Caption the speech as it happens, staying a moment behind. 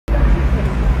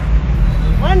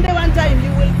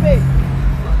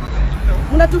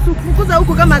Unatufukuza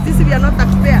huku kama sisi we are not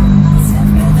taxpayer.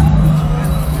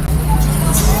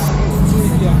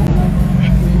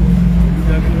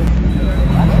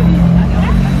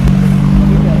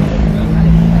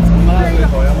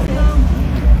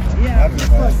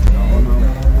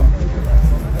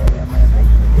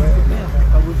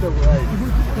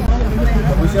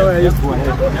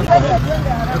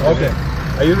 Okay,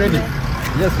 are you ready?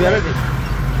 Yes, we are ready.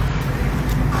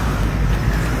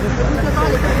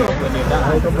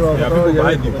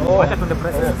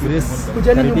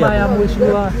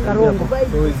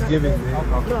 So he's giving.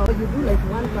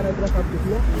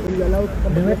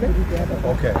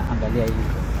 Okay.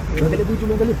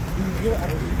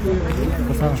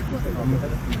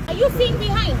 Are you seeing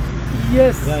behind?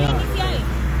 Yes.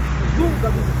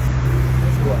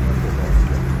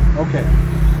 Okay.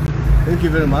 Thank you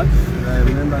very much,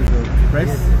 members of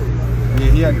press. We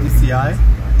are here at DCI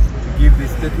to give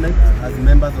this statement as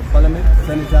members of parliament,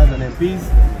 senators and MPs,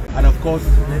 and of course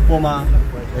former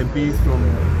MPs from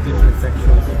different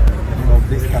sections of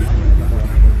this country.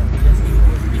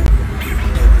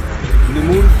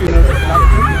 Limuru funeral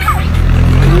reception,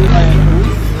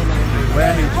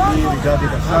 where he regarded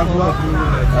Gachagua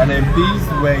and MPs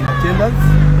were in attendance,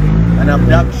 an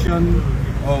abduction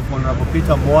of Honorable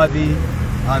Peter Mwadhi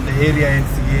and the area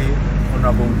NCA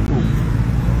Honorable Ruto.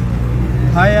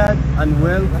 Hired and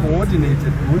well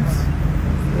coordinated goods,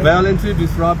 violently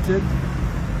disrupted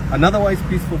an otherwise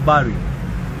peaceful burial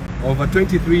of a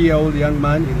 23-year-old young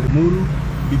man in Limuru,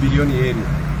 Bibilioni area.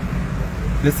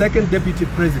 The second Deputy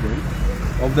President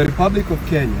of the Republic of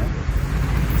Kenya,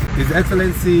 His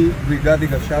Excellency Rigathi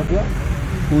Gachagua,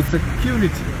 whose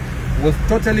security was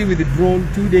totally withdrawn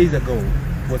 2 days ago,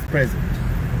 was present.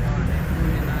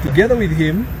 Together with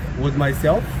him was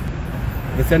myself,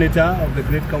 the Senator of the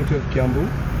Great County of Kiambu,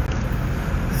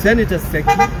 Senator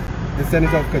Seki, the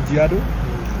Senator of Kajiado,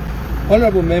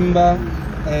 Honorable Member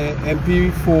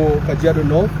MP for Kajiado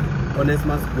North,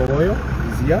 Onesmus Goroyo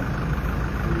is here,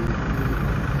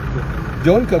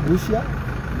 John Kagushia,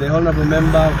 the Honorable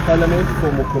Member of Parliament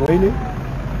for Mokoroini,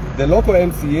 the local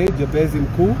MCA, Jabez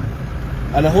Mkuu,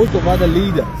 and a host of other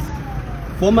leaders,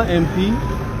 former MP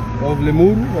of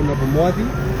Limuru, Honorable Mwadhi,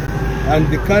 and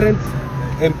the current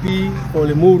MP for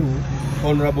Limuru,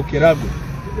 Honorable Kiragu,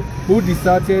 who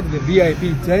deserted the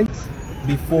VIP tent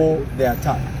before the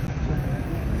attack.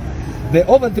 The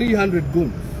over 300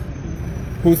 goons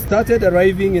who started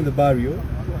arriving in the barrio,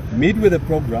 mid with the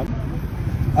program,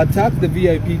 attacked the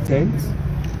VIP tent.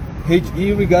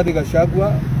 H.E. Rigathi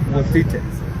Gachagua was seated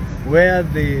where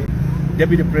the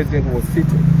Deputy President was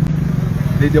seated.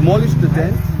 They demolished the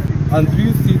tent and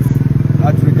threw seats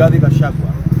at Rigathi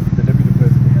Gachagua, the Deputy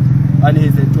President, and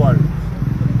his entourage.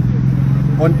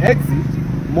 On exit,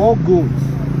 more goons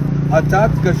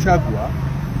attacked Gachagua's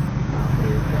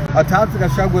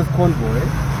convoy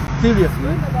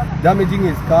seriously, damaging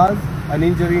his cars and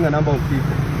injuring a number of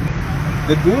people.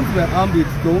 The goons were armed with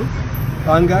stones,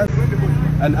 pangas,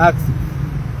 and axes.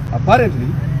 Apparently,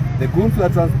 the goons were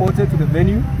transported to the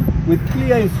venue with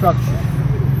clear instructions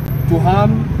to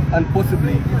harm and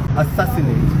possibly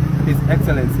assassinate His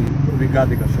Excellency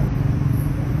Rigathi Gachagua.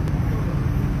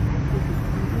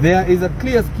 There is a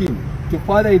clear scheme to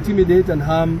further intimidate and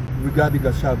harm Rigathi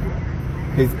Gachagua,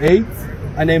 his aides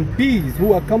and MPs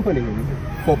who accompany him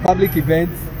for public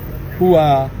events who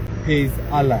are his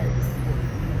allies.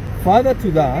 Further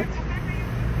to that,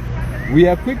 we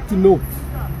are quick to note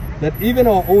that even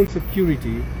our own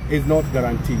security is not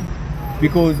guaranteed,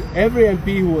 because every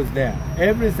MP who was there,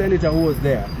 every senator who was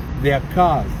there, their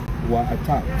cars were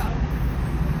attacked.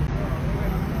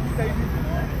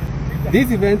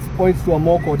 These events point to a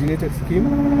more coordinated scheme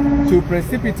to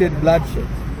precipitate bloodshed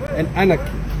and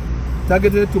anarchy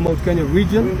targeted to Mount Kenya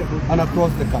region and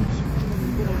across the country.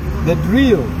 The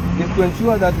drill is to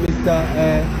ensure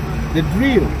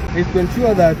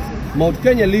that Mount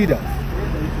Kenya leaders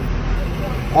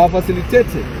are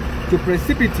facilitated to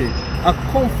precipitate a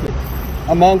conflict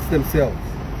amongst themselves,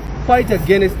 fight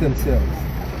against themselves,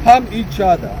 harm each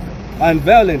other, and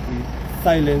violently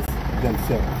silence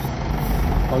themselves.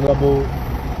 Honorable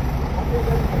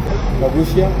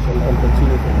Kagushia, you can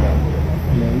continue from there.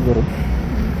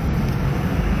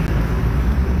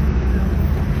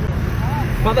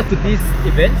 Further to these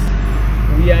events,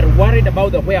 we are worried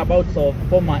about the whereabouts of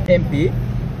former MP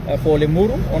for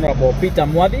Limuru, Honorable Peter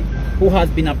Mwadhi, who has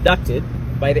been abducted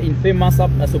by the infamous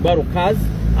Subaru cars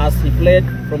as he fled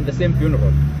from the same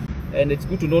funeral. And it's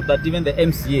good to note that even the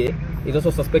MCA is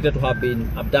also suspected to have been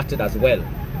abducted as well.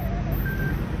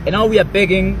 And now we are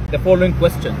begging the following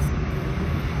questions.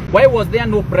 Why was there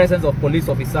no presence of police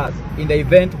officers in the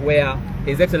event where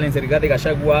His Excellency Rigathi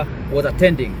Gachagua was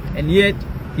attending, and yet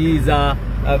he is a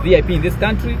VIP in this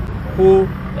country who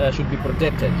should be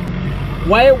protected?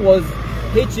 Why was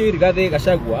HE Rigathi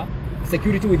Gachagua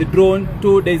security withdrawn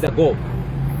 2 days ago?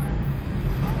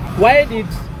 Why did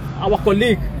our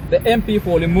colleague, the MP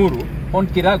for Limuru, on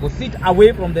Kirago, sit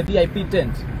away from the VIP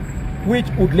tent, which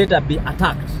would later be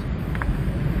attacked?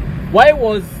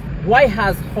 Why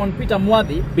has Hon Peter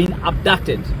Mwadhi been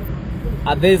abducted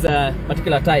at this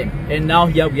particular time? And now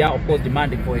here we are, of course,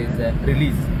 demanding for his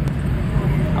release.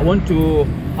 I want to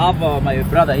have my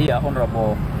brother here,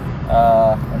 Honorable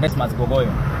Onesmus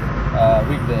Gogoyo,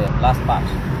 read the last part.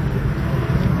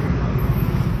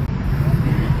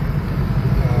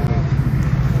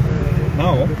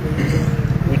 Now,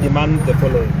 we demand the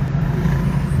following.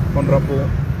 Honorable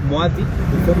Mwadhi,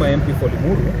 the former MP for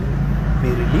Limuru, be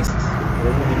released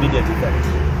with immediate effect.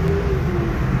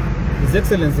 His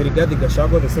Excellency Rigathi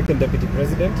Gachagua, the second Deputy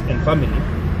President, and family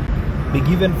be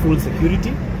given full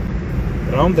security,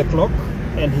 round the clock,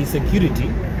 and his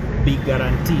security be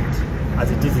guaranteed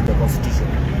as it is in the Constitution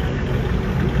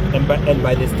and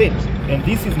by the state. And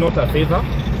this is not a favor,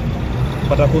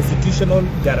 but a constitutional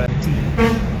guarantee,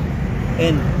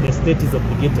 and the state is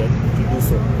obligated to do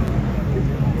so.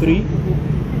 3,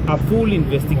 a full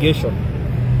investigation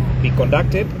be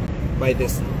conducted by the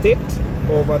state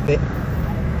over the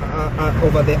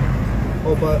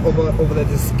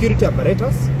security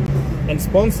apparatus and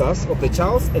sponsors of the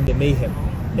chaos and the mayhem.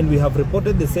 And we have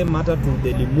reported the same matter to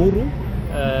the Limuru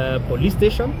police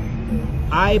station.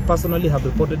 I personally have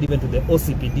reported even to the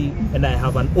OCPD, and I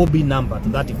have an OB number to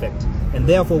that effect. And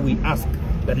therefore we ask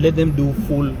that let them do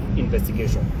full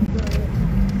investigation.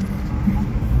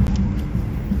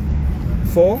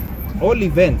 4, all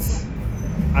events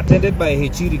attended by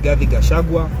HE Rigathi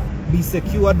Gachagua be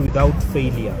secured without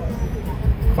failure.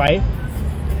 5,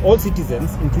 all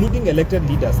citizens, including elected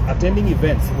leaders, attending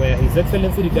events where His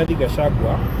Excellency Rigathi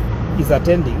Gachagua is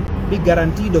attending, be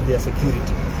guaranteed of their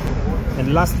security.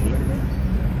 And lastly,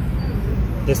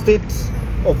 the state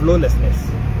of lawlessness,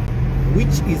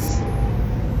 which is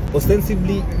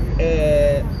ostensibly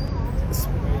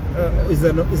is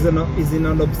in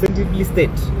an ostensibly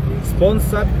state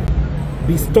sponsored,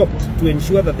 be stopped to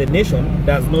ensure that the nation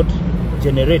does not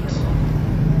generate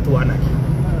to anarchy.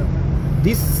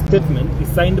 This statement is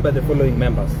signed by the following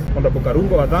members: Honorable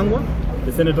Karungo Wadhangwa,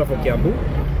 the Senator for Kiambu;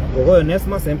 Gogoyo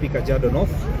Onesmus, MP Kajiado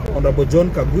North; Honorable John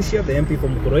Kagushia, the MP for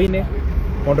Mukuroine;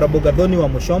 Honorable Gadhoni wa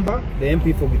Mushomba, the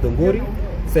MP for Githunguri;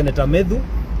 Senator Medhu,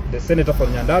 the Senator for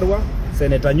Nyandarua;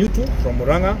 Senator Nyutu from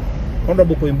Murang'a;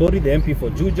 Honorable Koimbori, the MP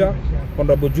for Juja;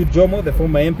 Honorable Jude Jomo, the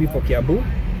former MP for Kiambu;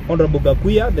 Honorable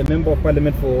Gakuya, the Member of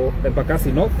Parliament for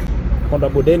Embakasi North;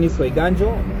 Honorable Dennis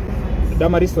Waiganjo,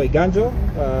 Damaris Waiganjo,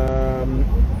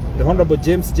 the Honorable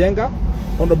James Jenga,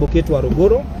 Honorable Ketu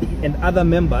Arugoro, and other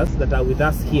members that are with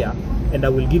us here. And I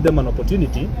will give them an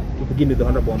opportunity to begin with the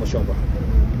Honorable Mushomba.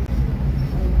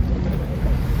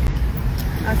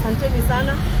 Asanteni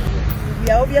sana. We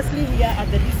are obviously here at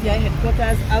the DCI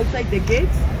headquarters outside the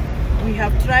gates. We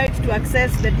have tried to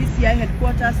access the DCI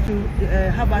headquarters to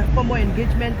have a formal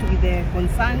engagement with the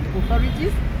concerned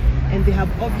authorities, and they have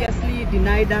obviously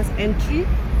denied us entry.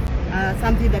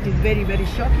 Something that is very, very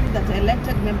shocking, that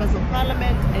elected members of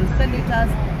parliament and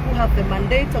senators who have the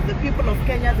mandate of the people of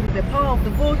Kenya with the power of the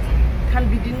vote can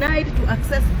be denied to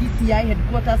access DCI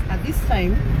headquarters at this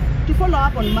time to follow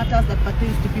up on matters that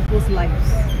pertain to people's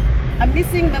lives. A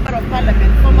missing member of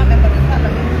parliament, former member of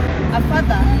parliament, a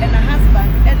father and a husband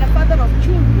and a father of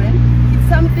children is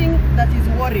something that is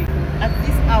worrying at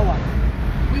this hour.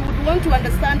 We would want to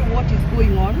understand what is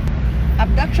going on.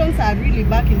 Abductions are really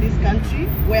back in this country,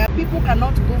 where people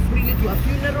cannot go freely to a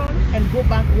funeral and go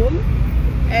back home.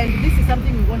 And this is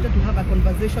something we wanted to have a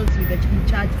conversation with the in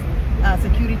charge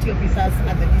security officers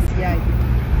at the DCI.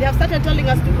 They have started telling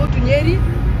us to go to Nyeri,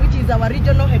 which is our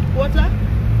regional headquarters,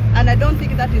 and I don't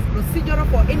think that is procedural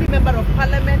for any member of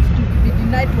parliament to be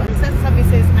denied to access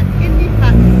services at any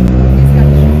part of this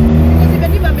country. Because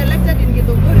even if I'm elected in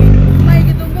Githunguri, my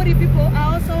Githunguri people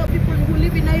are also people who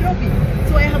live in Nairobi.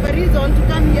 So I have a reason to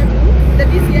come here to the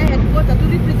DCI headquarters to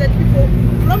represent people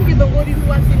from Githunguri who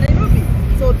work in Nairobi.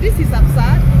 So this is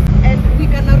absurd, and we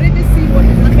can already see what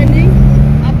is happening.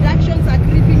 Abductions are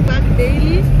creeping back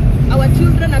daily. Our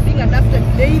children are being abducted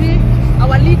daily.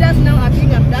 Our leaders now are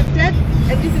being abducted,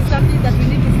 and this is something that we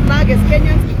need to flag as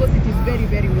Kenyans because it is very,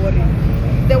 very worrying.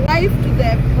 The wife to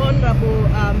the honorable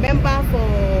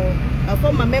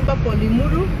former member for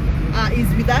Limuru is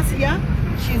with us here.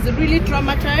 She's really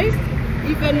traumatized.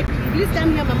 Even, please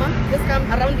come here, Mama. Just come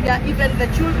around here. Even the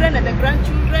children and the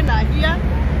grandchildren are here.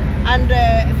 and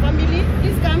family,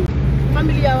 please come.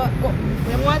 Family ya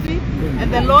Mwadhi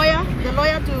and the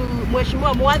lawyer to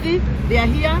Mheshimiwa Mwadhi, they are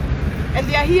here. And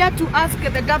they are here to ask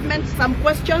the government some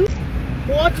questions.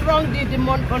 What wrong did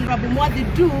Honorable Mwadhi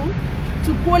do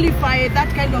to qualify that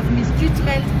kind of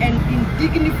mistreatment and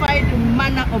indignified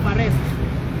manner of arrest?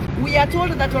 We are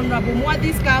told that Honorable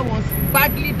Mwadhi's car was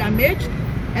badly damaged,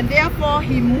 and therefore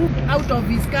he moved out of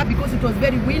his car because it was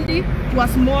very windy to a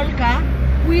small car,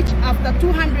 which after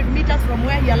 200 meters from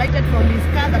where he alighted from his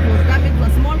car that was damaged to a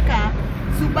small car,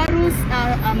 Subaru's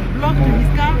blocked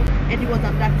his car and he was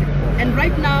abducted. And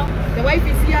right now, the wife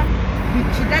is here.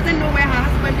 She doesn't know where her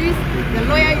husband is. The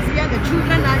lawyer is here. The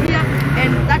children are here.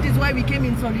 And that is why we came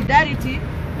in solidarity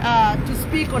to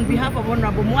speak on behalf of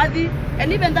Honorable Mwadhi.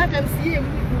 And even that MCA,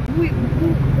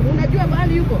 unajua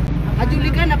pahali yuko?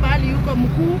 Hajulikana pahali yuko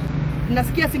mkuu.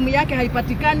 Nasikia simu yake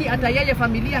haipatikani, hata yeye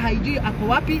familia haijui ako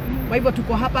wapi. Kwa hivyo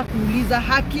tuko hapa kuuliza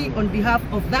haki on behalf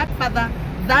of that father,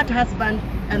 that husband,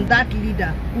 and that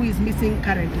leader who is missing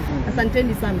currently.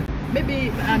 Asanteni sana.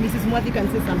 Maybe Mrs. Mwadhi can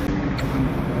say something.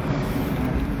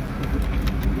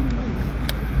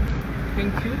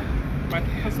 Thank you. But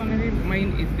personally,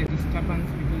 mine is the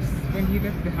disturbance because when he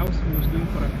left the house, he was going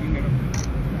for a funeral.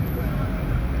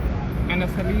 And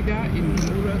as a leader in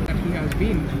the rural that he has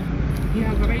been, he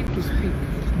has a right to speak.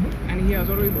 And he has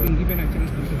always been given a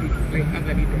chance to speak like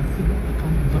other leaders.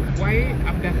 But why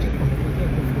abduct him?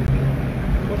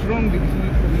 What wrong did he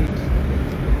commit?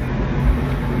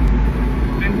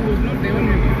 And he was not the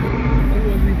only one. He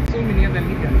was with so many other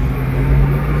leaders.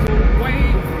 So why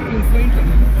influence on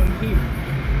him?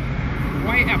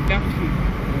 Why abduct him?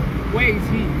 Where is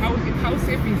he? How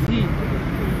safe is he?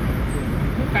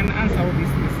 Who can answer all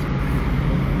these things?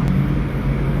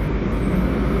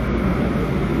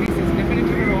 This is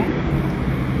definitely wrong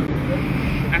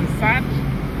and sad,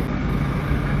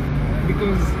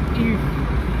 because if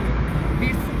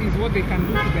this is what they can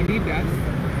do to the leaders,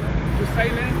 to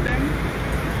silence them,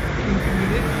 to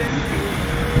intimidate them,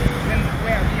 then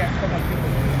where are we as common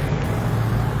people?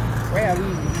 Where are we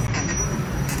in this country?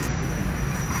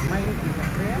 Mine is a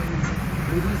prayer.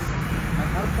 Ladies, my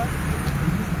husband,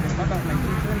 the father of my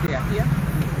children, they are here,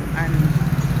 and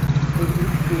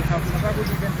they have struggled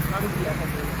even to come here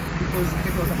because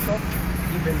it was a shock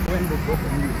even when they got the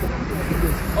news.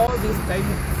 Because all this time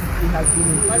he has been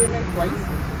in parliament twice.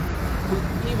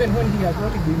 Even when he has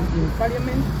not been in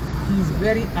parliament, he is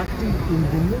very active in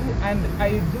the movie, and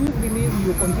I do believe he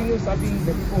will continue serving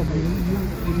the people of the movie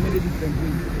in many different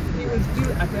ways. He will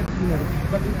still attend funerals,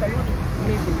 but we cannot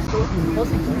make it so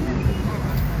impossible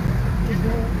to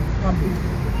do public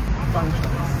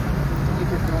functions. It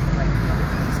is not right.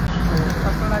 So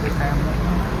personally, I am not.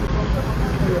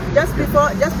 Just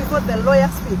before the lawyer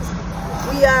speaks,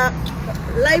 we are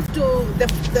live to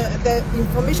the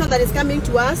information that is coming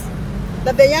to us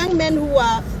that the young men who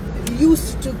are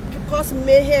used to cause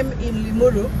mayhem in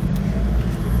Limuru,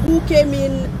 who came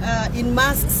in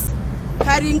masks,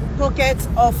 carrying pockets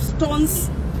of stones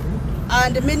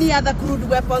and many other crude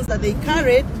weapons that they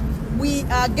carried, we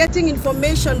are getting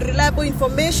information, reliable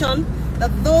information,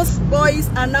 that those boys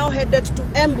are now headed to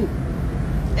Embu.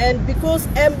 And because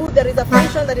Embu, there is a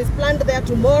function that is planned there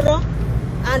tomorrow,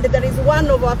 and there is one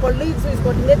of our colleagues who is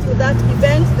coordinating that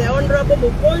event, the Honorable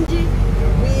Mukonji.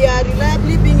 We are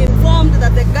reliably being informed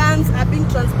that the guns are being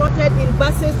transported in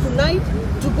buses tonight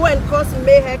to go and cause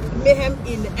mayhem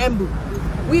in Embu.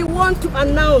 We want to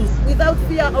announce without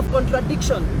fear of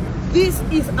contradiction, this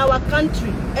is our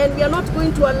country, and we are not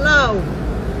going to allow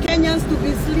Kenyans to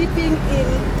be sleeping in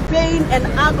pain and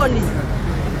agony.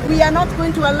 We are not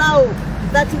going to allow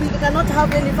that we cannot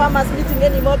have any farmers meeting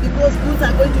anymore because goods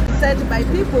are going to be sent by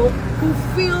people who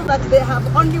feel that they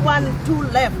have only one tool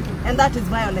left, and that is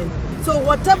violence. So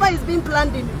whatever is being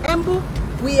planned in Embu,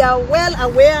 we are well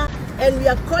aware, and we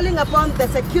are calling upon the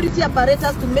security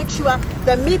apparatus to make sure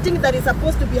the meeting that is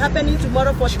supposed to be happening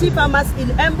tomorrow for tea farmers in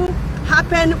Embu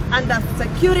happen under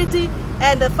security,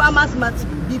 and the farmers must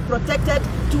be protected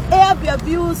to air their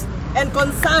views and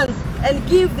concerns and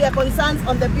give their concerns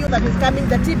on the bill that is coming,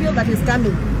 the tea bill that is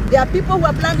coming. There are people who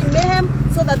are planning mayhem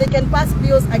so that they can pass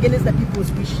bills against the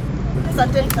people's wish.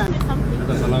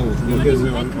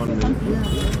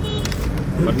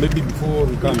 But maybe before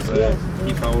he comes,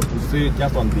 if I were to say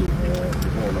just one thing,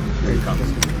 before he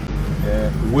comes,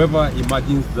 whoever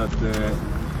imagines that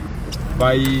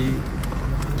by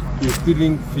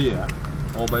instilling fear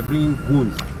or by bringing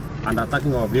goons and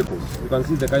attacking our vehicles, you can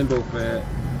see the kind of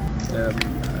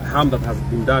harm that has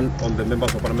been done on the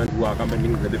members of parliament who are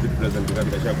accompanying the deputy president,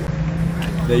 Gachagua.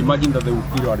 They imagine that they will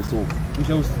feel our resolve. We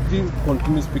shall still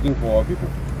continue speaking for our people.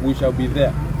 We shall be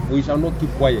there. We shall not keep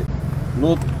quiet.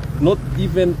 Not not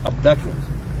even abductions,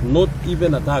 not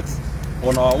even attacks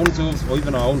on our own selves or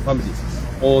even our own families,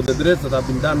 or the threats that have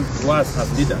been done to us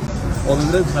as leaders, or the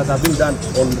threats that have been done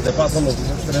on the person of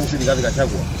Excellency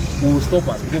Gachagua, who will stop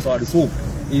us because our resolve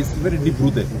is very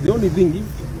deep-rooted. The only thing, if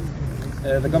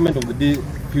the government of the day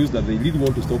feels that they really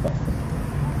want to stop us,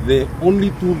 the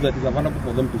only tool that is available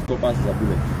for them to stop us is a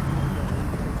bullet.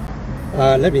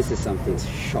 Let me say something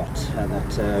short,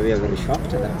 that we are very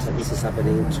shocked that this is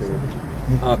happening to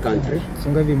our country.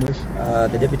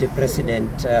 The deputy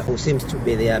president, who seems to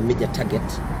be their major target,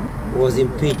 was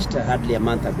impeached hardly a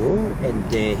month ago,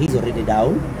 and he's already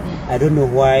down. I don't know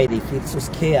why they feel so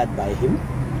scared by him,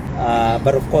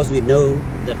 but of course we know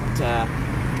that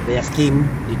their scheme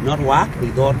did not work.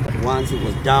 They thought that once he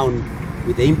was down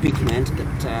with the impeachment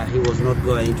that he was not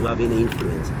going to have any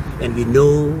influence. And we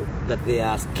know that they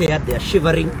are scared, they are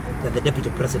shivering that the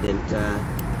deputy president,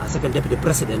 second deputy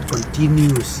president,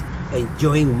 continues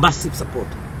enjoying massive support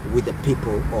with the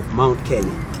people of Mount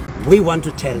Kenya. We want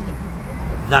to tell them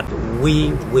that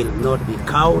we will not be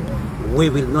cowed,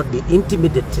 we will not be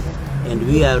intimidated, and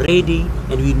we are ready,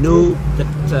 and we know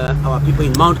that our people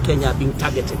in Mount Kenya are being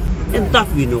targeted, and that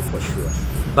we know for sure.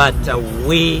 But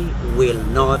we will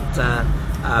not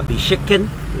be shaken.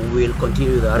 We will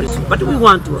continue the race. But we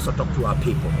want to also talk to our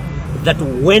people that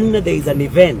when there is an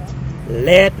event,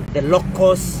 let the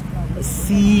locals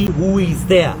see who is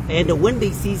there, and when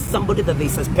they see somebody that they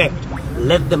suspect,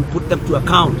 let them put them to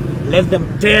account. Let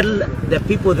them tell the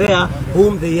people there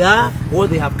whom they are, what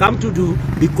they have come to do,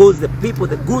 because the people,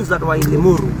 the goons that were in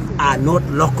Limuru are not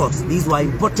locals. These were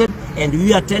imported, and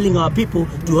we are telling our people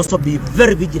to also be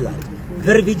very vigilant.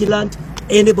 Very vigilant.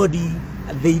 Anybody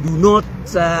they do not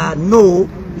know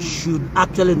should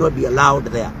actually not be allowed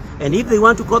there. And if they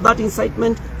want to call that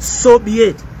incitement, so be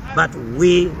it. But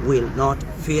we will not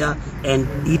fear, and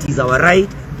it is our right.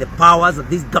 The powers that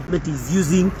this government is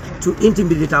using to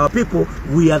intimidate our people,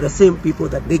 we are the same people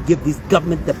that they give this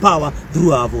government the power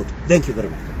through our vote. Thank you very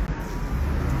much.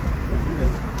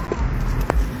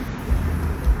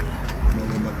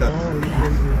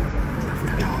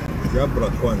 Jambo la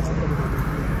kwanza,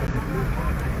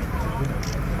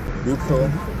 Ruto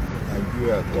ajue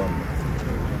ya kwamba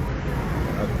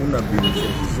hakuna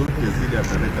biashara zote zile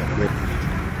ataleta kwetu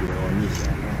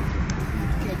kuonyesha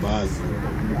baadhi.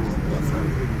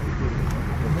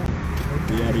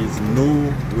 There is no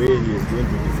way he is going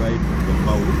to decide the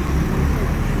power.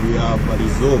 We have a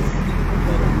resolve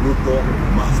that Ruto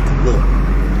must go.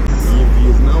 If he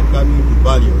is now coming to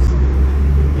values,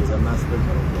 it is an aspect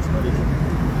of prosperity.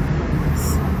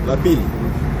 La pili,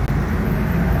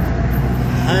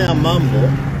 haya mambo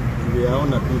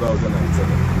tuliyaona 2007.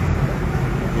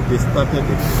 It started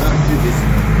exactly this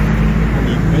way, and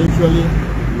eventually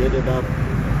we ended up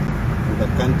with a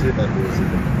country that was in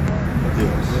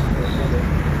chaos.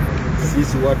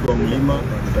 Sisi watu wa mlima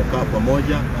tutakaa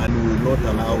pamoja, and we will not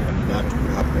allow that to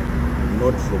happen,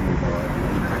 not from our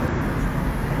people.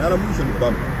 Na la mwisho ni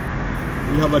kwamba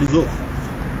we have a resolve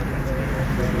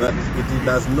that it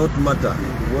does not matter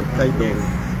what kind of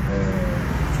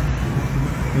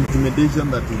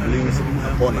intimidation that it brings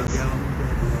upon us.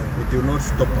 It will not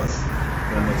stop us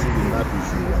from achieving that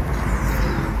which we want.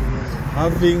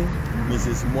 Having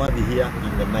Mrs. Mwadhi here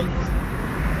in the night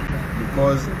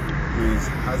because his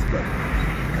husband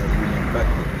has been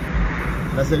abducted,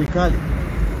 na serikali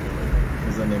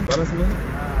is an embarrassment.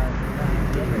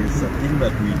 It's a thing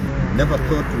that we never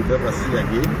thought we'd ever see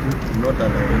again, not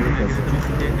under the new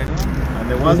constitution. And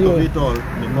the worst of it all,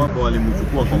 ni kwamba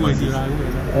walimchukua kwa mazishi.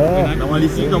 Na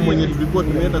walifika mwenye tulikuwa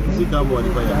tumeenda kufika hapo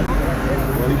walifanya.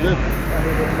 Walibeba.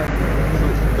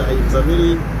 So it's a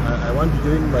very, I want to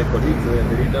join my colleagues and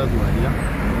the leaders who are here,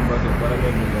 members of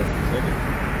parliament, members of the Senate,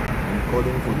 in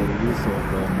calling for the release of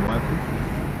Mwadhi.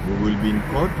 We will be in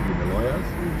court with the lawyers,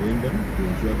 we'll join them to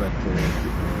ensure that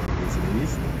it's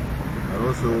released. And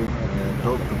also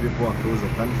talk to people across the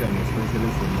country and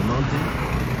especially from the mountain.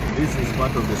 This is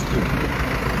part of the scheme,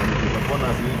 and it is upon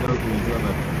us leaders to ensure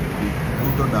that the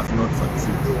Ruto does not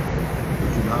succeed. We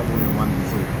should have only one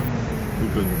result.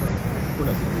 Ruto in the back.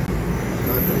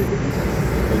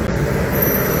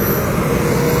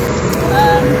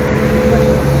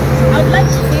 I would like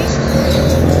to say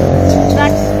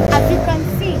that, as you can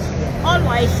see, all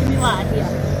Waheshimiwa are here,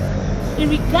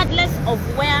 regardless of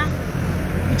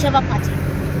whichever party.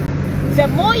 The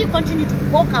more you continue to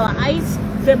poke our eyes,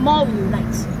 the more we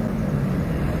unite.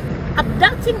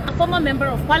 Abducting a former member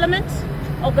of parliament,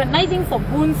 organizing for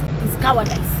goons is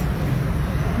cowardice.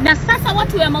 Na sasa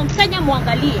watu ya Mount Kenya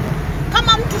muangalie.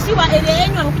 Kama mtu si wa area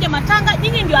yenu amekuja matanga,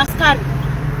 nyinyi ndio askari.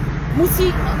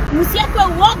 Musiakwe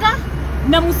uoga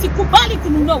na musikubali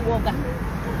kununua uoga.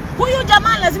 Huyu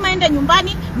jamaa lazima aende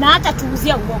nyumbani na hata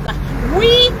tuuzie uoga.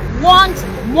 We want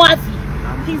Mwadhi.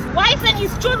 His wife and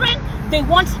his children, they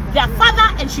want their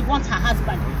father and she wants her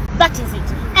husband. That is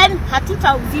it. And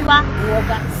hatutauziwa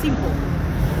uoga. Simple.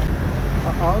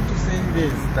 I want to say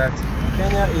this, that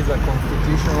Kenya is a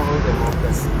constitutional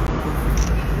democracy.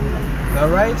 The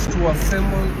right to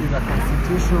assemble is a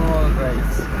constitutional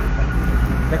right.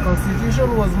 The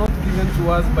constitution was not given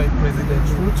to us by President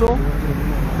Ruto.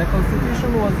 The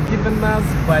constitution was given us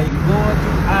by God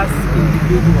as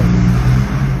individuals.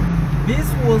 This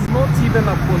was not even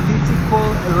a political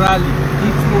rally,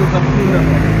 it was a funeral.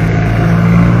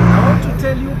 I want to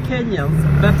tell you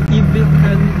Kenyans that if they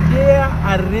can dare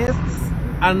arrest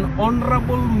an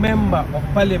honorable member of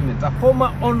parliament, a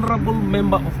former honorable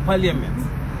member of parliament,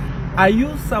 are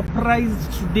you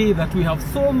surprised today that we have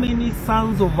so many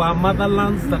sons of our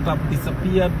motherlands that have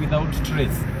disappeared without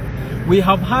trace? We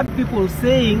have had people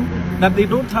saying that they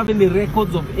don't have any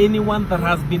records of anyone that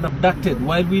has been abducted,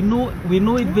 while we know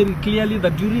it very clearly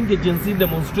that during the Gen Z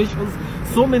demonstrations,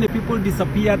 so many people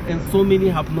disappeared and so many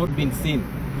have not been seen.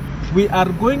 We are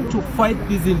going to fight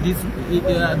this in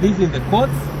the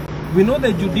courts. We know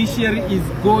the judiciary is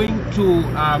going to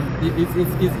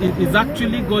is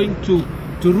actually going to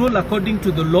rule according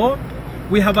to the law.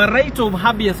 We have a right of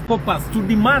habeas corpus to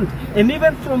demand, and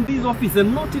even from this office,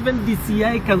 and not even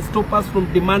DCI can stop us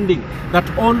from demanding that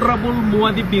Honorable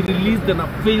Mwadhi be released and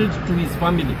availed to his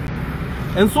family.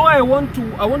 And so I want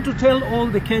to tell all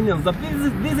the Kenyans that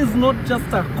this is not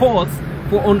just a cause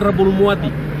for Honorable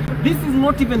Mwadhi. This is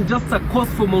not even just a cause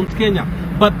for Mount Kenya,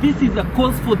 but this is a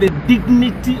cause for the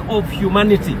dignity of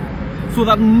humanity, so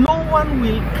that no one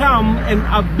will come and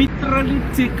arbitrarily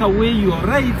take away your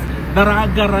rights that are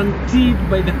guaranteed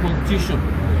by the Constitution.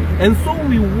 And so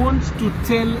we want to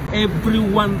tell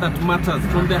everyone that matters,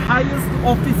 from the highest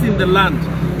office in the land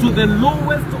to the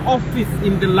lowest office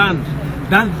in the land,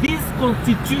 that this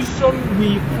Constitution,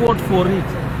 we fought for it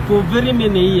for very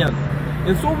many years.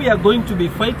 And so we are going to be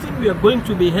fighting, we are going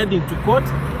to be heading to court,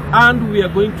 and we are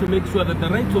going to make sure that the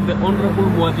rights of the Honorable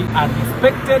Mwadhi are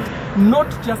respected, not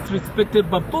just respected,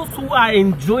 but those who are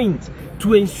enjoined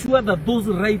to ensure that those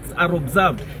rights are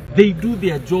observed. They do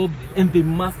their job and they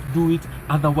must do it,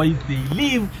 otherwise they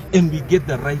leave and we get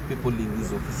the right people in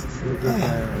these offices. I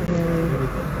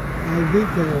think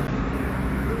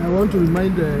I want to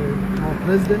remind our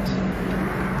president,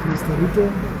 Mr.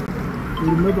 Ruto, we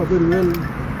remember very well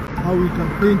how we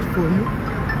campaigned for you,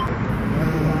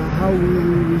 how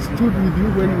we stood with you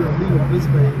when you were being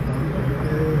oppressed by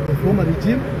the former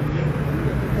regime.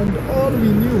 And all we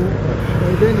knew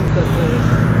by then is that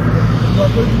you are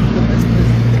going to be the best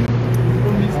president. We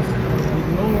promised there will be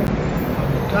no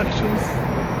abductions,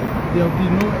 there will be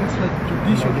no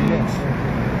extrajudicial killings.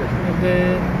 And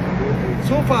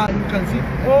so far you can see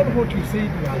all what you said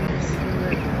were lies.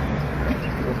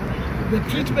 The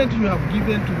treatment you have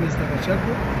given to Mr.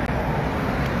 Gachagua,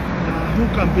 who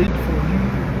campaigned for you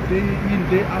day in,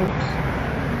 day out,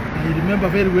 I remember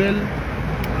very well.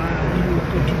 You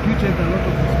contributed a lot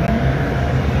of his money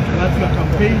towards your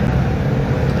campaign,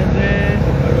 and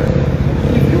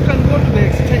if you can go to the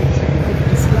extent of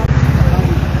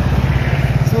disrupting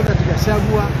so that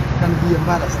Gachagua can be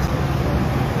embarrassed,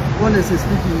 honestly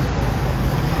speaking,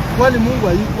 kwani Mungu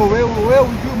hayuko, wewe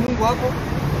ujue Mungu wako,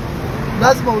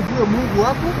 lazima ujue Mungu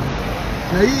wako,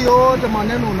 na hii yote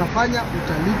maneno unafanya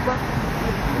utalipa,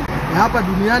 na hapa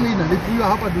duniani inalipiwa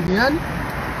hapa duniani.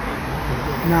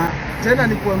 Na tena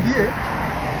nikuambie,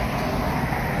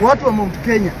 watu wa Mount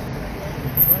Kenya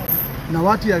na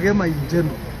watu ya Gema in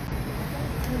general,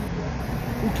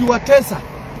 ukiwatesa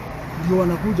ndio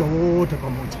wanakuja wote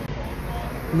pamoja.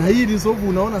 Na hii ni sababu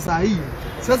unaona saa hii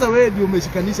sasa wewe ndio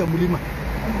umeshikanisha mlima.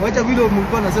 Wacha vile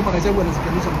mlikuwa nasema Gachagua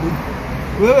anashikanisha mlima,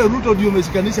 wewe Ruto ndio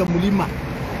umeshikanisha mlima.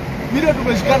 Vile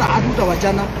tumeshikana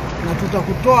hatutawachana na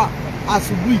tutakutoa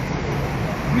asubuhi.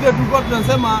 Vile tulikuwa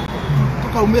tunasema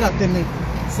tukaumira tena,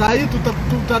 saa hii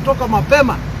tutatoka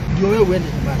mapema ndio wewe uende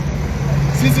nyumbani.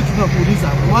 Sisi tunakuuliza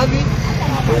Mwadhi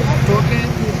atoke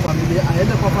familia,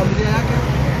 aende kwa familia yake.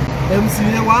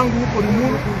 MCA wangu huko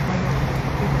Limuru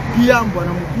pia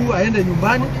bwana mkuu aende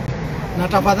nyumbani, na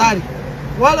tafadhali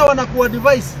wale wanakuwa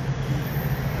device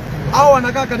au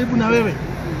wanakaa karibu na wewe,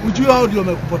 ujue hao ndio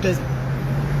wamekupoteza.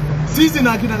 Sisi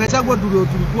na akina Gachagua ndio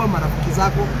tulikuwa marafiki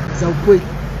zako za ukweli.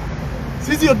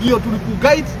 Sisi ndio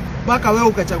tulikuguide mpaka wewe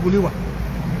ukachaguliwa.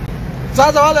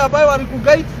 Sasa wale ambao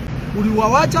walikuguide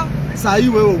uliwawacha, saa hii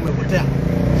wewe umepotea.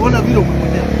 Ona vile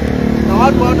umepotea. Na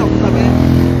watu hawatakusamehe.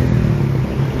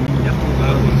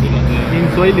 In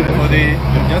Swahili,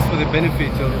 just for the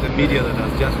benefit of the media that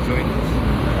has just joined us,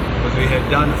 because we have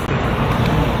done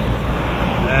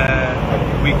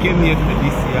We came here to the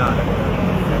DCI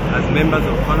as members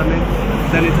of parliament,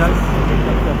 senators.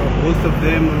 Most of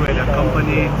them were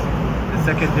accompanied the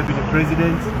second deputy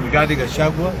president,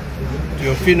 Gachagua, to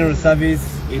your funeral service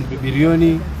in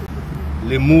Bibirioni,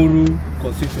 Limuru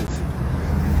constituency.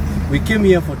 We came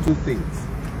here for two things.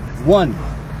 One,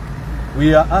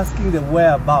 we are asking the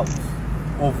whereabouts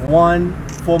of one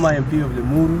former MP of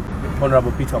Limuru,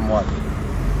 Honorable Peter Mwadhi,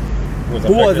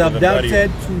 who was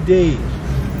abducted today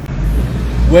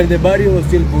when the burial was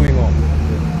still going on.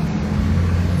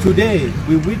 Today,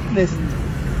 we witnessed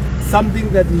something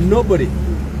that nobody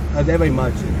has ever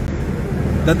imagined.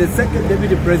 That the second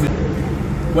deputy president,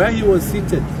 where he was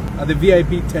seated at the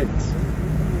VIP tent,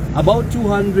 about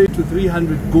 200 to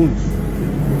 300 goons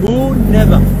who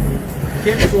never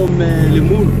came from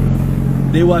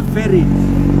Limuru. They were ferried.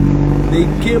 They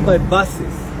came by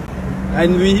buses.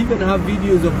 And we even have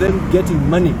videos of them getting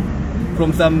money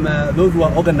from some those who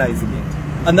are organizing it.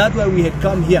 And that's why we had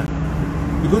come here.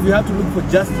 Because we have to look for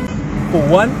justice. For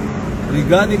one,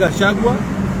 regarding Gachagua,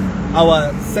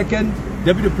 our second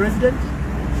deputy president.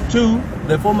 Two,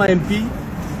 the former MP,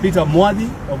 Peter Mwadhi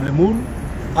of Limuru.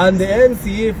 And the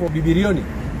MCA for Bibirioni,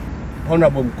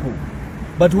 Honorable Mkuu.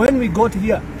 But when we got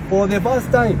here, for the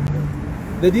first time,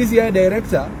 the DCI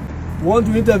director wants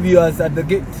to interview us at the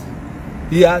gate.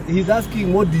 He's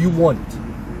asking, what do you want?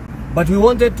 But we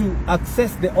wanted to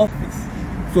access the office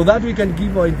so that we can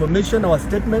give our information, our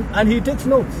statement, and he takes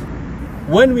notes.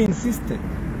 When we insisted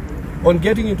on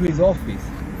getting into his office,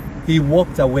 he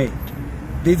walked away.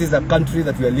 This is a country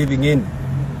that we are living in.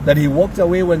 That he walked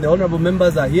away when the honorable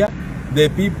members are here, the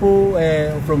people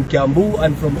from Kiambu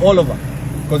and from all over.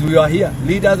 Because we are here,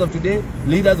 leaders of today,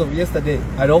 leaders of yesterday,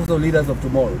 and also leaders of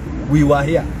tomorrow. We were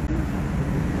here.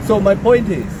 So my point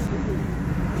is,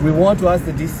 we want to ask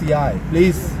the DCI,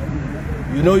 please,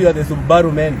 you know you are the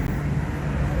Subaru men.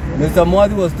 Mr.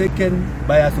 Mwadhi was taken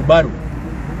by a Subaru.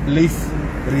 Please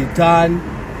return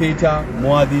Peter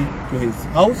Mwadhi to his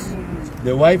house.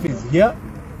 The wife is here,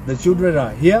 the children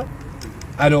are here,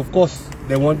 and of course,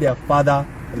 they want their father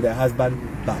and their husband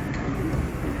back.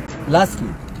 Lastly,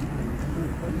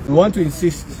 we want to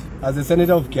insist, as the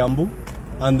Senator of Kiambu,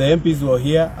 and the MPs who are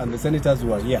here, and the senators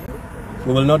who are here,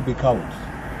 we will not be cowed.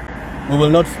 We will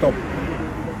not stop.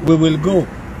 We will go.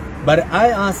 But I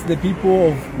ask the people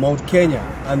of Mount Kenya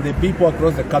and the people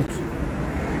across the country,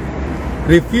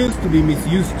 refuse to be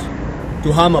misused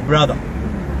to harm a brother.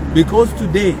 Because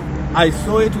today, I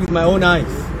saw it with my own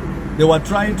eyes. They were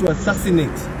trying to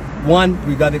assassinate one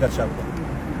Brigadier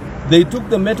Gachagua. They took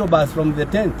the metal bus from the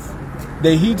tents.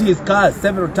 They hit his car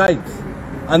several times.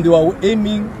 And they were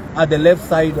aiming at the left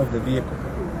side of the vehicle.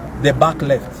 The back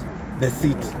left, the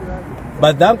seat.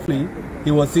 But thankfully,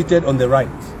 he was seated on the right.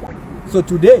 So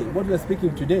today, what we are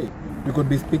speaking today, we could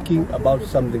be speaking about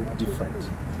something different.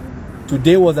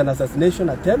 Today was an assassination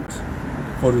attempt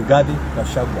for Rigathi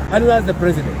Gachagua. And we ask the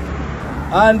president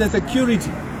and the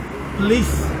security, please,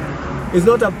 it's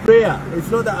not a prayer, it's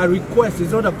not a request,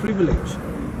 it's not a privilege.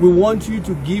 We want you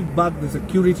to give back the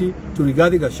security to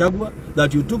Rigathi Gachagua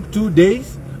that you took 2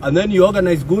 days and then you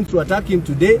organized goons to attack him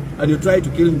today and you tried to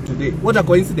kill him today. What a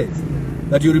coincidence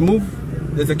that you remove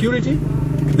the security,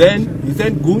 then you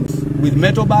send goons with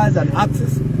metal bars and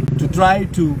axes to try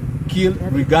to kill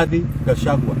Rigathi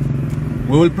Gachagua.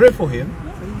 We will pray for him,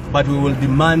 but we will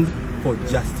demand for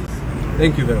justice.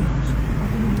 Thank you very much.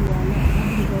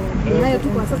 Do you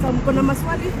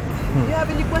have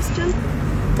any question?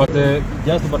 But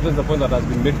just to address the point that has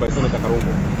been made by Senator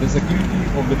Kalonzo, the security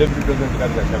of the Deputy President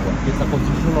Rigathi Gachagua is a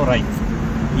constitutional right.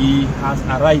 He has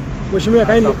a right. Mheshimiwa,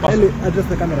 kindly address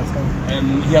the cameras.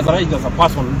 He has a right as a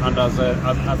person and as a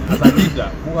leader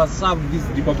who has served this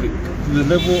republic to the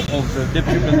level of the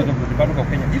Deputy President of the Republic of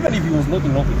Kenya. Even if he was not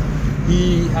in office,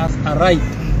 he has a right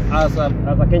as a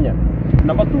Kenyan.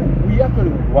 Number two, we actually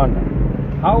would wonder,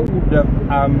 how would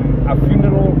a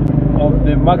funeral of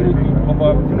the magnitude of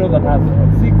a funeral that has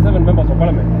 6-7 members of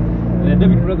parliament, the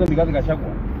Deputy President Rigathi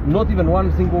Gachagua, not even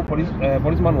one single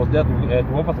policeman was there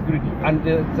to offer security, and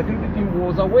the security team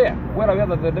was aware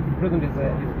that the Deputy President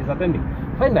is attending.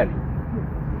 Finally,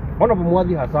 Honorable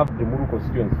Mwadhi has served the Limuru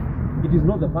constituency. It is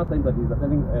not the first time that he is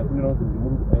attending funerals in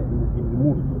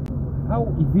Limuru. How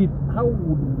would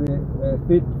the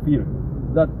state feel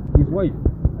that his wife,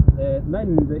 9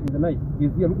 in the night, is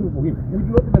here looking for him? We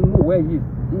do not even know where he is.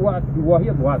 We were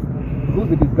here to ask, because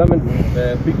it is government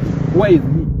big. Where is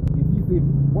he? Is he safe?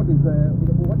 What is his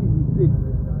state?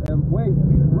 Where is he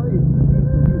being produced?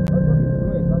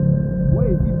 Where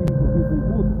is he being produced?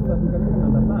 So that we can even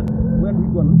understand where we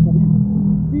go and look for him.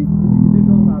 These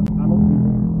investigations are not big.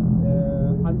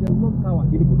 And they will not cover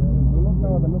anybody. They will not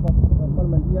now the members of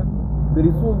parliament here, the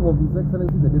resolve of His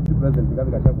Excellency the Deputy President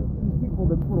Gachagua to speak for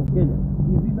the people of Kenya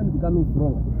is even becoming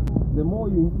stronger. The more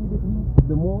you intimidate him,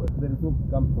 the more the resolve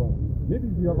becomes stronger. Maybe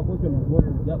if you have a question, you want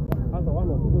to just answer one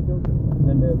or two questions,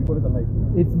 then we call it a night.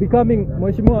 It's becoming,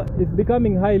 Mheshimiwa, it's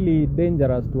becoming highly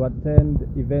dangerous to attend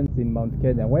events in Mount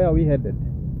Kenya. Where are we headed?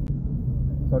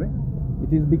 Sorry?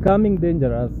 It is becoming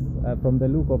dangerous from the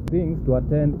look of things to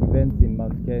attend events in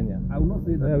Mount Kenya. I will not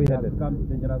say that it has become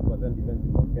dangerous to attend events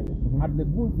in Mount Kenya. Had the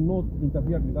bulls not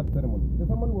interfered with that ceremony, the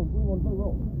ceremony was going on very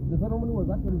well. The ceremony was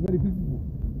actually very peaceful.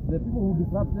 The people who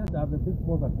disrupted are the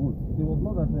state-sponsored bulls. It was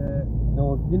not that there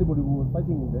was anybody who was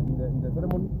fighting in the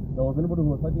ceremony. There was anybody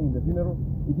who was fighting in the funeral.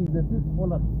 It is the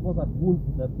state-sponsored bulls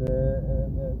that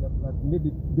made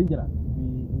it dangerous to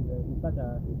be in such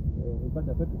a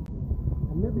setting.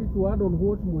 And maybe to add on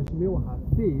what Mheshimiwa has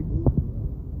said,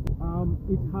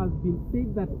 it has been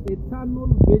said that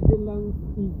eternal vigilance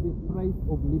is the price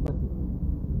of liberty.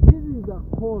 This is a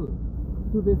call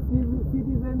to the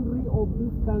citizenry of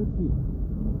this country.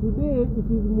 Today it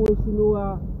is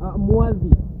Mheshimiwa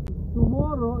Mwadhi.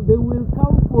 Tomorrow they will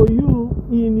come for you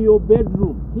in your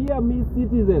bedroom. Hear me,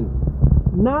 citizens.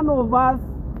 None of us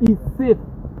is safe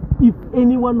if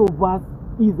any one of us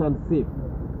is unsafe.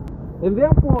 And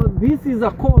therefore, this is a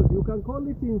call. You can call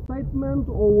it incitement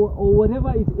or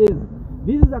whatever it is.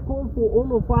 This is a call for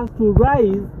all of us to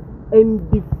rise and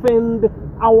defend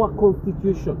our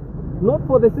constitution. Not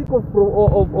for the sake of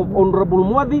Honorable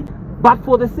Mwadhi, but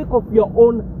for the sake of your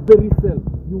own very self.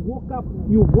 You woke up,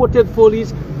 you voted for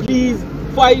it, please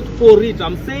fight for it.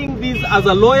 I'm saying this as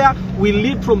a lawyer. We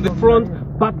lead from the front,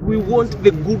 but we want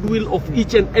the goodwill of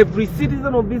each and every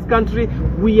citizen of this country.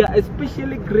 We are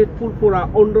especially grateful for our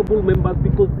honorable members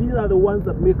because these are the ones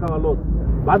that make our laws.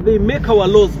 But they make our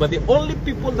laws, but the only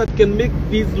people that can make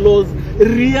these laws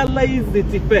realize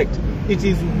its effect, it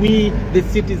is we, the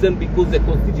citizen, because the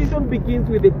constitution begins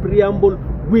with the preamble,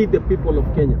 we the people of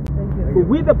Kenya. So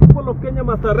we the people of Kenya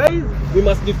must arise, we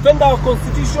must defend our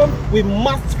constitution, we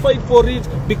must fight for it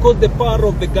because the power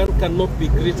of the gun cannot be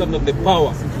greater than the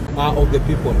power of the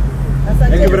people.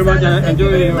 Thank you very much. Enjoy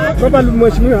your... It's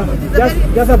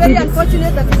very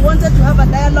unfortunate that we wanted to have a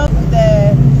dialogue with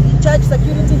the church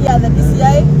security here at the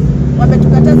DCI.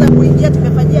 Wametukataza kuingia,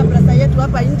 tumefanyia prasa yetu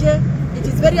hapa nje. It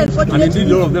is very unfortunate. And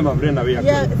indeed all of them have run away.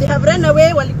 Yeah, they have run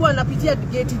away. Walikuwa wanapitia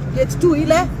gate 2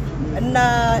 ile. And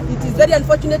it is very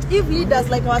unfortunate if leaders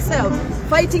like ourselves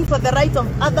fighting for the rights of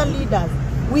other leaders,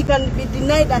 we can be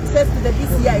denied access to the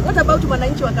DCI. What about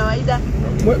wananchi wa kawaida?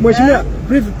 Mheshimiwa,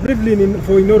 briefly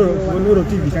for Inoro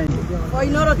TV kind. For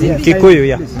Inoro TV. Yes. Kikuyu,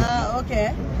 yeah.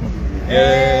 Okay.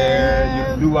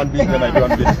 You do one bit and I do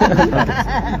one bit.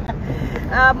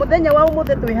 Muthenya wa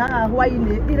umuthe twi haha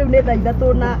hwaini iriu ni thaa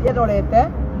 3 na irorete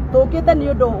tukite ni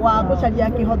undu wa gucaria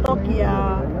kihoto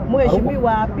kia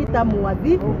Mheshimiwa Peter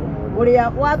Mwadhi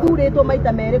uria wathuritwo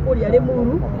maita meri kuria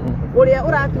Limuru uria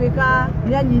uratuika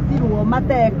ni anyitirwo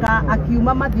mateka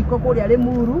akiuma mathiko kuria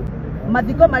Limuru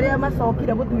mathiko maria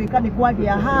macokire gutuika ni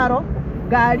kwagia haro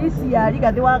ngari cia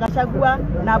Rigathi wa Gachagua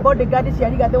na bodyguard cia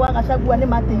Rigathi wa Gachagua ni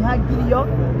matihangirio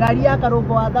ngari ya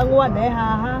Karungo wa Thang'wa ne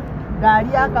haha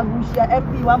ngari ya Kagucia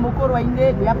MP wa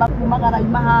Mukurwa-ini ni amba kumagara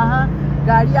ima haha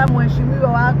ngari ya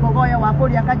Mheshimiwa wa Kogoya wa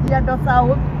kuria Kajiado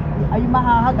South aima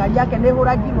haha ngari yake ni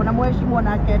huragirwo na Mheshimiwa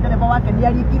nake ndereba wake ni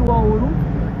arikirwo uru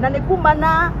na ni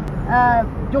kumana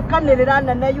njukanirira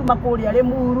nene yuma kuria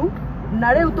Limuru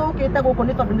na riu tukite guku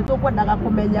ni tondu ni tukwendaga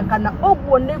kumenya kana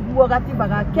uguo niguo gatiba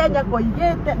ga Kenya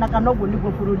koigite na kana uguo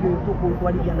niguo bururi uyu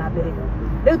tukutwarithia na mbere.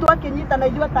 Riu twakinyitana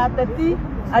ithua ta ateti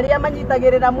aria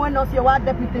manyitagirira mwena ucio wa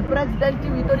deputy president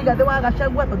witu Rigathi wa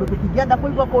Gachagua tondu tutingienda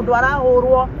kuigua kundu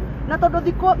arahurwo na tondu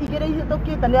thiko igire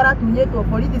ihitukite ni aratunyitwo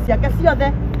borithi ciake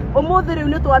ciothe. Umuthi riu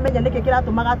ni twamenya niki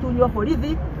kiratumaga tunywo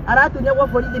borithi aratunyagwo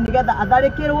borithi nigetha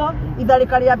atharikirwo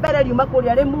itharika ria mbere riuma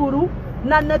kuria Limuru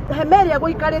na hemeria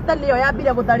guikarite niyo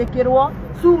yambire gutharikirwo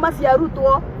cuma cia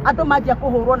Ruto andu manjia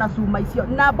kuhurwo na cuma icio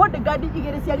na bodyguard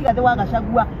igiri cia Rigathi wa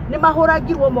Gachagua ni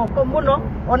mahuragirwo moko muno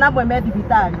ona amwe me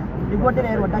thibitari niguo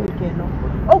ndirerwo ndagika ino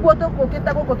uguo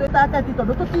tukukite guku twita ateti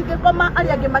tondu tutingikoma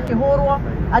aria angi makihurwo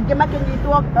angi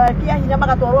makinyitwo kia hinya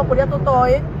magatwarwo kuria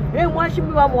tutoi riu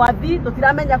Mheshimiwa Mwadhi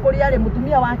tutiramenya kuria ri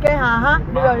mutumia wake haha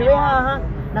niwe wi haha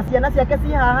na ciana ciake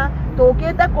ci haha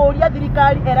tukite kuria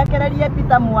thirikari erekererie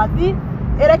Peter Mwadhi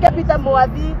ereke Peter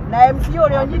Mwadhi na MC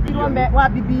uria onyitirwo wa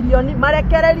bibilioni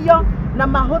marekererio na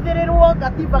mahuthirirwo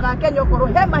gatiba ga Kenya okorwo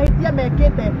he mahitia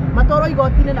mekite matoro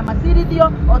igotini na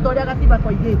macirithio o toria gatiba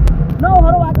koigite no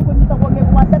uhoro wa kunyitagwo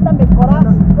ngegwateta mikora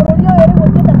bururi uyu ri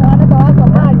gutite kawaneka wa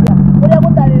Somalia uria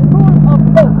gutari rule of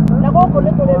law na goko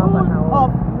ni tuli rule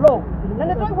of law na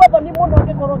ni twaigua thoni muno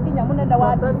angikorwo kinya munene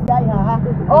wa DCI haha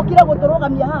okire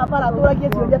guturugamia haha bara turagie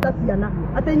ciuria ta ciana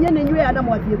ati nye ni nywe ana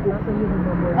mwathiku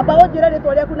amba onjire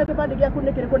ritwa riaku na kibandi giaku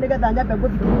ni kiriku nigetha nyambe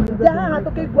guthikiriria haha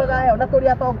tukiguaga heo na turi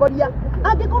atongoria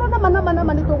angikorwo na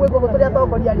mana ni tugwiko turi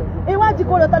atongoria ri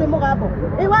wanjiku uri utari mugambo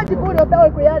wanjiku uri utawe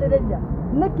kwiyaririria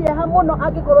nikieha muno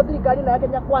angikorwo thirikari na ya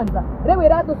Kenya Kwanza riu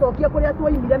iratucokia kuria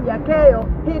twoimire miaka iyo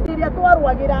hindi iria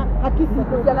twarwagira haki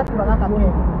citu cia gatura gaka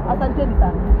Kenya. Asanteni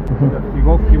sana.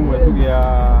 Kigo kimwe tugia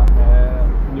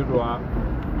nĩũndũ wa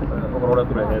ũhoro ũrĩa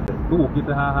tũrehete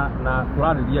tũgũkĩte haha na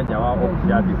tũrarĩria nja wa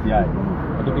ofisi ya DCI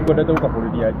tũtikwendete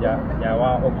gũkabũrĩria nja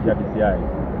wa ofisi ya DCI.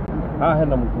 Haha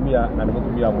hena mũtumia na nĩ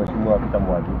mũtumia mheshimiwa Peter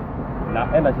Mwangi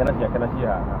na ena ciana ciake na ciĩ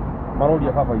haha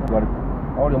maroria baba witũ arĩ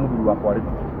oria mũthuri wakwa arĩ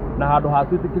na handũ ha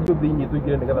twĩtĩkĩrio thĩinĩ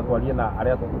tũingĩre nĩgetha twarie na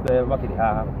arĩa makĩrĩ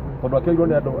haha tondũ akĩoirwo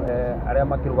nĩ andũ arĩa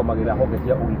makĩrũgamagĩrĩra honge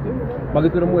cia ũgitĩri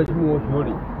magĩtwĩra mheshimiwa ũcio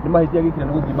rĩ nĩ mahĩtia gĩkire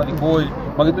nĩ gũthima thikũ ĩrĩ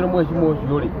magĩtwĩra mheshimiwa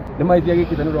ũcio rĩ nĩ mahĩtia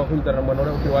gĩkire nĩ ũndũ wa kũnyitana mwena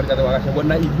ũrĩa ũkĩrĩ wa Rigathĩ wa Gachagua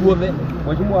na ithuothe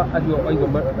mheshimiwa acio aigua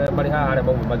marĩ haha arĩa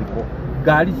mauma mathiko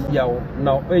ngari ciao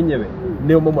nao enyewe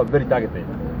nĩo mauma very targeted.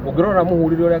 Ũngĩrora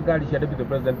mũhũrĩre ũrĩa ngari cia deputy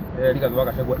president Rigathĩ wa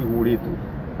Gachagua ihũrĩtwo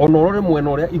ona ũrore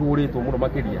mwena ũrĩa ihũrĩtwo mũno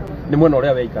makĩria nĩ mwena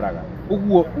ũrĩa we aikaraga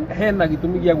ũguo hena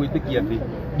gĩtũmi gĩa gwĩtĩkia atĩ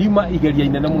rima igeria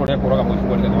inene mũno rĩa kũraga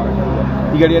mheshimiwa Rigathĩ wa Gachagua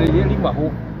igeria rĩrĩa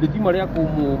rimaho rĩtiuma rĩa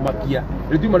kũmũmakia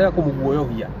rĩtiuma rĩa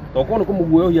kũmũguoyohia tondũ nĩ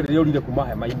kũmũguoyohia rĩrĩa ũrire kuma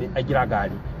hema-inĩ aingĩra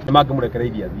ngari nĩ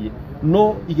mangĩmũrekereirie athiĩ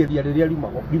no igeria rĩrĩa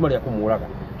rimaho rima rĩa kũmũraga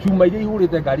cuma iria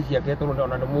ihũrĩte ngari ciake tondũ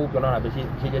ona nĩ mũgũkĩona mbe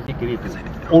ciria ciĩkĩrĩte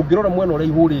ũngĩrora mwena ũrĩa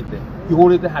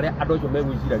ihũrĩte harĩa andũ acio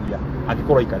megwĩciragia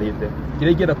angĩkorwo aikarĩte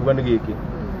kĩrĩa ingĩenda kuga nĩ gĩkĩ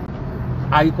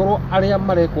agĩkorwo arĩa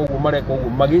mareka ũguo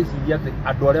magĩciria atĩ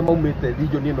andũ arĩa maumĩte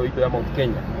region ĩno itũ ya Mount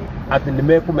Kenya atĩ nĩ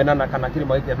mekũmenana kana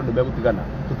kĩrĩma gĩkĩ andũ nĩ megũtigana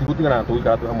tũtigũtigana na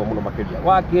tũgũikara twĩ hamwe mũno makĩria.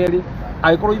 Wa kerĩ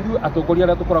agĩkorwo ithuĩ atongoria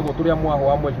arĩa tũkoragwo tũrĩa mwaho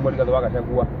wa mheshimiwa Rigathĩ wa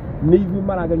Gachagua nĩ ithuĩ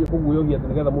marageria kũguoyohia atĩ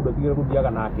nĩgetha mũndũ atigĩre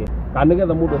gũthiaga nake kana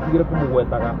nĩgetha mũndũ atigĩre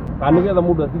kũmũgwetaga kana nĩgetha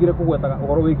mũndũ atigĩre kũgwetaga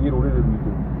ũhoro wĩgiĩ rũrĩrĩ rwitũ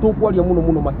tũkwaria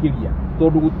mũno makĩria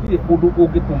tondũ gũtirĩ ũndũ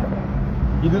ũngĩtũma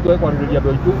ithuĩ twage kwarĩrĩria andũ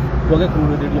aitũ twage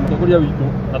kũrũrĩrĩria mũtongoria witũ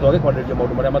na twage kwarĩrĩria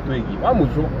maũndũ marĩa matwĩgiĩ. Wa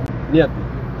mũico nĩ atĩ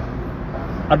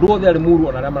andũ othe arĩ muru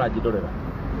ona arĩa maranjindorera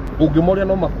ũngĩmoria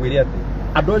no makwĩre atĩ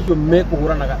andũ acio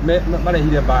mekũhũranaga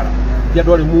marehire mbara ti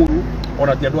andũ arĩ muru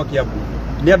ona ti andũ a Kiambu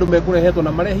nĩ andũ mekũrehetwo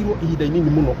na marehirwo ihinda inini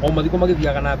mũno o mathiko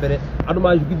magĩthiaga na mbere andũ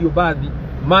macukithio bathi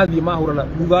mathiĩ mahũrana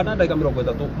thutha wa ndagĩka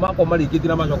 30 makorwo marĩkĩtie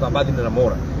na macoka bathi na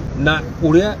mora na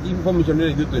ũrĩa information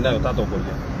ĩrĩa ithuĩ twĩ nayo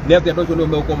tatongoria nĩ atĩ andũ acio nĩo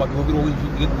megũkorwo makĩhũthĩrwo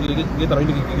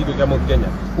gĩtaro-inĩ gĩkĩ gitũ kĩa Mount Kenya.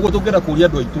 Ũguo tũngĩenda kũria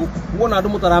andũ aitũ muona andũ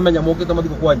mũtaramenya mokĩte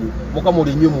mathiko kwanyu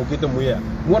mũkamũria inyuĩ mũkĩte mwĩya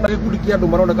muona gĩkundi kĩa andũ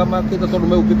maroneka makĩte tondũ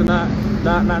megũkĩte na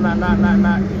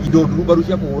indo mbaru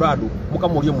cia kũhũra andũ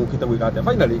mũkamũria mũkĩte gwĩka atĩa.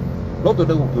 Finally no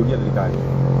twende gũkĩũria thirikari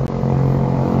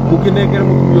mũkĩnengere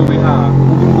mũtumia wĩ haha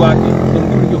mũthuri wake tondũ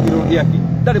kĩu nĩkĩo kĩrĩro gĩake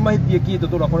ndarĩ mahĩtia ĩkĩte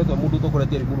tondũ akoretwo mũndũ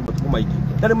ũtongoretie arĩ mũru matukũ maingĩ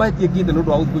ndarĩ mahĩtia ĩkĩte nĩ ũndũ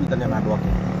wa gũthiĩ kũnyitanĩra na andũ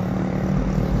ake.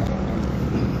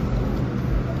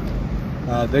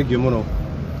 Thengiũ mũno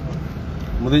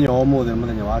mũthenya wa ũmũthĩ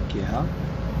mũthenya wa kĩeha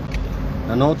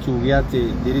na no tuge atĩ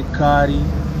thirikari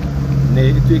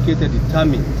nĩ ĩtuĩkĩte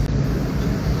determined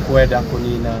kwenda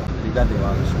kũnina Rigathĩ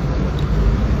wa Gachagua.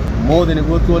 Ũmũthĩ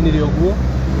nĩguo tuonire ũguo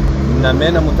na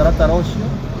mena mũtaratara ũcio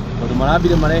tondũ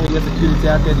marambire mareheria security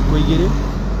yake thikũ igĩrĩ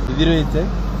ithirĩte.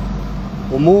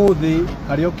 Ũmũthĩ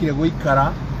harĩa okire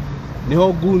gũikara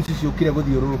niho goons ciokire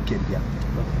gũthiũrũrũkĩria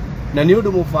na nĩ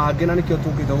ũndũ mũbange na nĩkĩo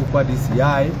tũkĩte gũkũ kwa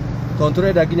DCI tondũ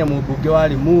tũrenda nginya mũmbunge wa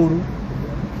Limuru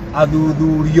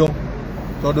athuthurio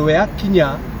tondũ we akinya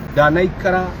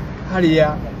ndanaikara harĩa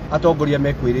atongoria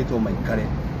mekwĩrĩtwo maikare.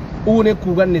 Ũguo nĩ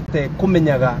kuga nĩ te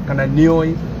kũmenyaga kana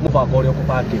nĩoĩ mũbango ũrĩa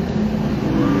ũkũbangĩtwo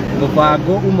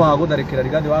mũbango uma wa gũtharĩkĩra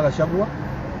Rigathĩ wa Gachagua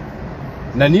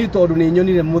na niĩ tondũ nĩ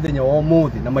nyonire mũthenya wa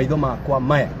ũmũthĩ na maitho makwa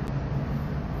maya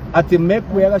atĩ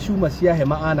mekuoyaga cuma cia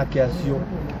hema anake acio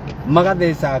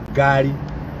magatheca ngari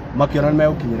makĩona nĩ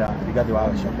megũkinyĩra Rigathĩ wa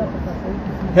Gachagua.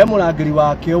 He mũrangĩri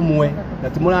wake ũmwe na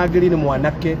ti mũrangĩri nĩ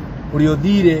mwanake ũrĩa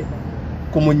ũthire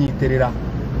kũmũnyitĩrĩra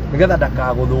nĩgetha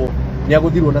ndakagũthwo nĩ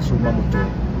agũthirwo na cuma mũtwe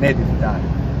nĩ thibitarĩ.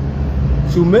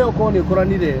 Cuma ĩyo korwo nĩ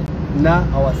ĩkoranire na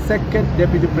our second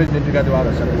deputy president Rigathĩ wa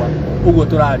Gachagua ũguo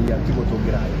tũraria tiguo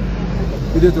tũngĩraria.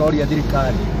 Ithuĩ tũroria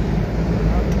thirikari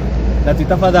na ti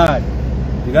tafadhali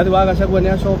Rigathĩ wa Gachagua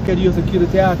nĩ acokerio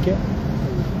security yake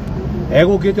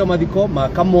egũkĩte mathiko ma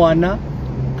kamwana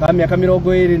ka mĩaka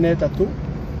 23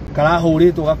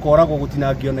 karahũrĩtwo gakoragwo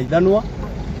gũtinangio na ithanwa.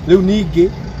 Rĩu ningĩ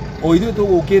o ithuĩ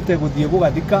tũgũkĩte gũthiĩ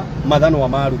gũgathika mathanwa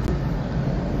ma Ruto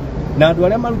na andũ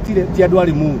arĩa marutire ti andũ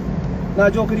arĩ muru na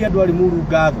njokeria andũ arĩ muru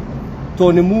ngatho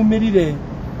tondũ nĩ mumĩrire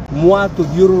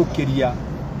mwatũthiũrũrũkĩria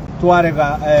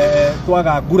twarega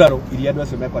twaga nguraro iria andu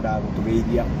acio mekwendaga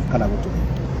gutugeithia kana gutuge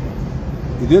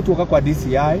ithuĩ tuoka kwa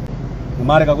DCI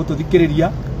marega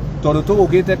gututhikiriria tondu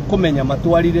tugukite kumenya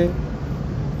matwarire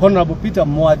Honorable Peter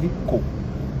Mwathi ku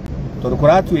tondu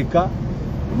kuratuika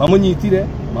mamunyitire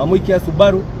mamuikia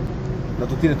Subaru na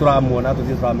tutire turamuona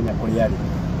tutire turamenya kuri ari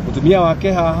mutumia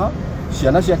wake haha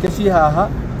ciana ciake ci haha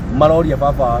maroria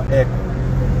baba eko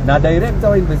na director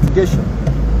wa investigation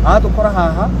atukora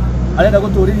haha arenda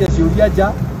guturiria ciuria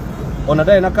nja ona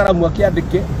ndari na karamu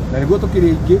akiandike na niguo tukiri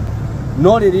ingi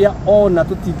no riria ona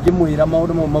tutingimwira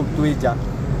maundu mau twinja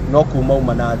no kuma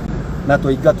uma na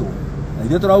twaingatwo na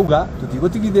ithuĩ turauga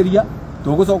tutigũtigithĩria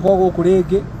tũgũcoka gũkũ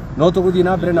rĩngĩ no tũgũthiĩ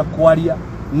na mbere na kwaria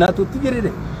na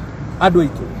tũtigĩrĩre andũ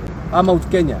aitũ a Mount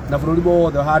Kenya na bũrũri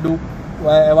wothe handũ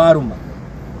waruma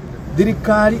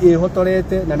thirikari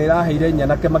ĩhotorete na nĩ ĩraheire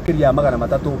nyanake makĩria ya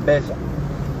 300 mbeca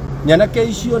nyanake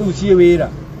icio rĩu ciĩ wĩra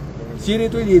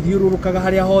ciĩrĩtwo irĩthiũrũrũkaga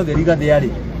harĩa hothe Rigathĩ arĩ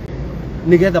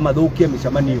nĩgetha mathũkie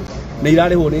mĩcemanio na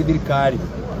irarĩhwo nĩ thirikari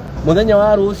mũthenya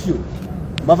wa rũciũ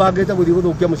mabangĩte gũthiĩ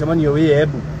gũthũkia mũcemanio wĩ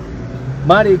Embu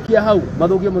marĩkia hau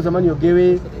mathũkie mũcemanio ũngĩ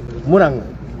wĩ Murang'a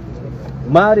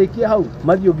marĩkia hau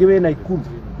mathiĩ ũngĩ wĩ Naikuru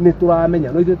nĩ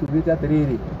tũramenya no ithuĩ tugĩte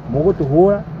atĩrĩrĩ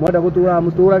mũgũtũhũra mwenda gũtũra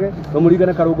mũtũrage no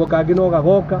mũringane karũngo kangĩ no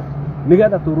gagoka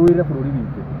nĩgetha tũrũĩre bũrũri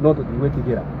witũ no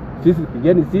tũtigwĩtigĩra sisi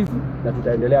pigeni sisi na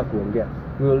tutaendelea kuongea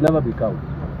we will never be cowed.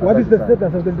 What is the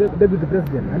status of the deputy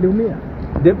president? Aliumia?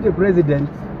 Deputy president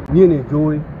niĩ nĩ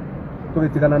njũĩ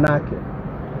tũgĩtigana nake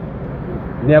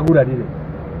nĩ agurarire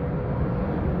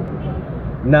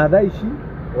na thaa ici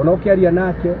ona ũkĩaria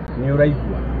nake nĩ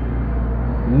ũraigua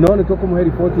no nĩ tũkũmũhe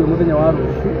riboti mũthenya wa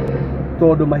rũciũ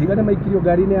tondu mahiga nĩ maikirio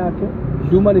ngari-inĩ yake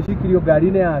ciuma nĩ cikirio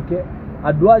ngari-inĩ yake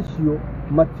andũ acio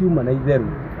matiuma na itherũ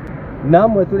na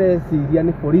amwe tũreciria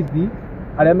nĩ borithi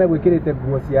arĩa megwĩkĩrĩte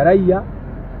nguo cia raia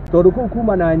tondu kũu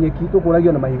kuma na nyeki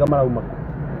tũkũragio na mahiga marauma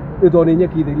kũ ĩtondũ nĩ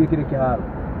nyeki therie kĩrĩ kĩharo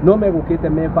no megũkĩte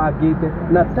mebangĩte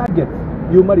na target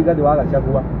yuma Rigathĩ wa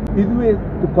Gachagua ithuĩ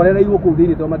tũkorereirwo kũu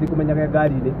thĩinĩ tondũ matikũmenyaga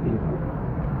ngari-inĩ ĩrĩkũ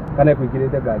kana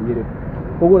ĩkũingĩrĩte ngari ĩrĩkũ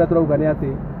ũguo ũrĩa tũrauga nĩ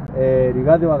atĩ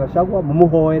Rigathĩ wa Gachagua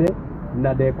mũmũhoere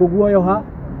na ndekũguoyoha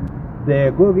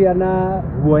ndekũgĩa na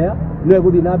guoya no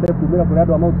egũthiĩ na mbere kumĩra kũrĩ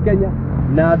andũ a Mount Kenya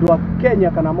na andũ a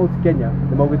Kenya kana Mount Kenya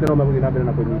nĩ maugĩte no megũthiĩ na mbere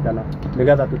na kũnyitana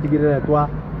nĩgetha tũtigĩrĩre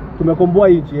tumekomboa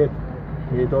nchi yetu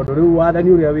tondu rĩu wathani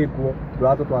ũrĩa wĩkuo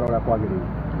ndũratũtwara ũrĩa kwagĩrĩire.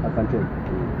 Asante.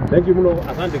 Thank you muno.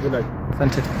 Asante. Good night.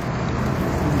 Asante.